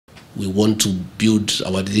We want to build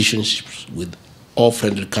our relationships with all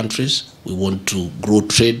friendly countries. We want to grow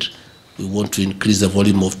trade. We want to increase the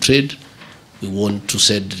volume of trade. We want to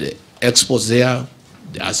send exports there,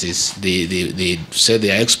 as is they send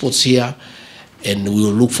their exports here, and we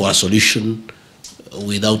will look for a solution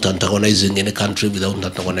without antagonizing any country, without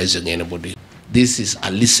antagonizing anybody. This is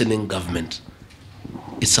a listening government.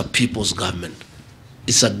 It's a people's government.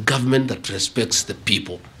 It's a government that respects the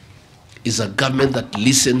people. It's a government that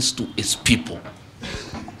listens to its people.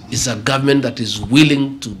 It's a government that is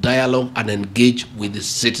willing to dialogue and engage with its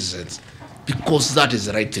citizens, because that is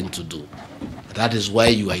the right thing to do. That is why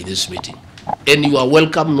you are in this meeting. And you are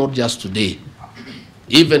welcome not just today.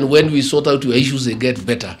 Even when we sort out your issues, they get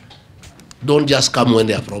better. Don't just come when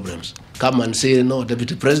there are problems. Come and say, no,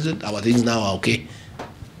 Deputy President, our things now are okay.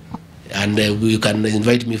 And you can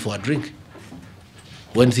invite me for a drink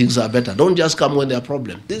when things are better. Don't just come when there are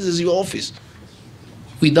problems. This is your office.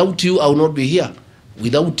 Without you, I will not be here.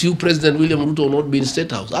 Without you, President William Ruto will not be in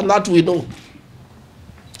State House. And that we know.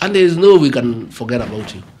 And there is no way we can forget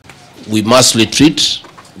about you. We must retreat.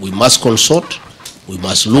 We must consult. We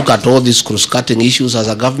must look at all these cross-cutting issues as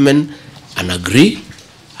a government and agree.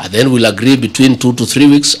 And then we'll agree between 2 to 3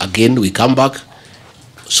 weeks. Again, we come back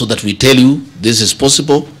so that we tell you this is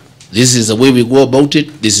possible. This is the way we go about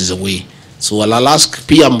it. This is the way. So I'll ask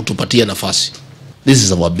PM tupatie nafasi. This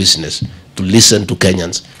is our business, to listen to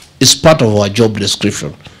Kenyans. It's part of our job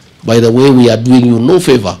description. By the way, we are doing you no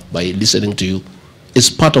favor by listening to you. It's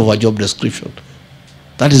part of our job description.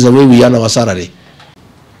 That is the way we earn our salary.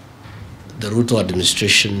 The Ruto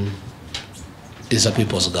administration is a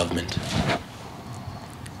people's government.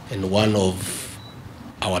 And one of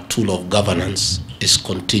our tool of governance is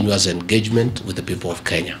continuous engagement with the people of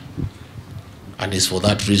Kenya. And it's for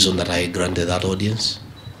that reason that I granted that audience,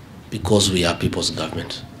 because we are people's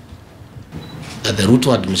government. And the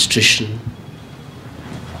Ruto administration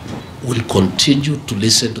will continue to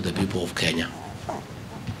listen to the people of Kenya.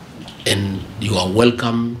 And you are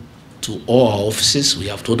welcome to all our offices. We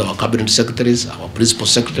have told our cabinet secretaries, our principal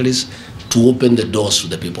secretaries, to open the doors to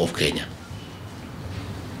the people of Kenya.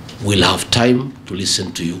 We'll have time to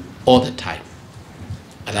listen to you all the time.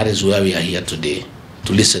 And that is why we are here today,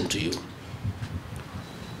 to listen to you.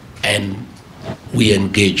 And we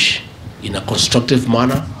engage in a constructive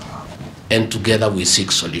manner, and together we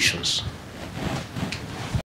seek solutions.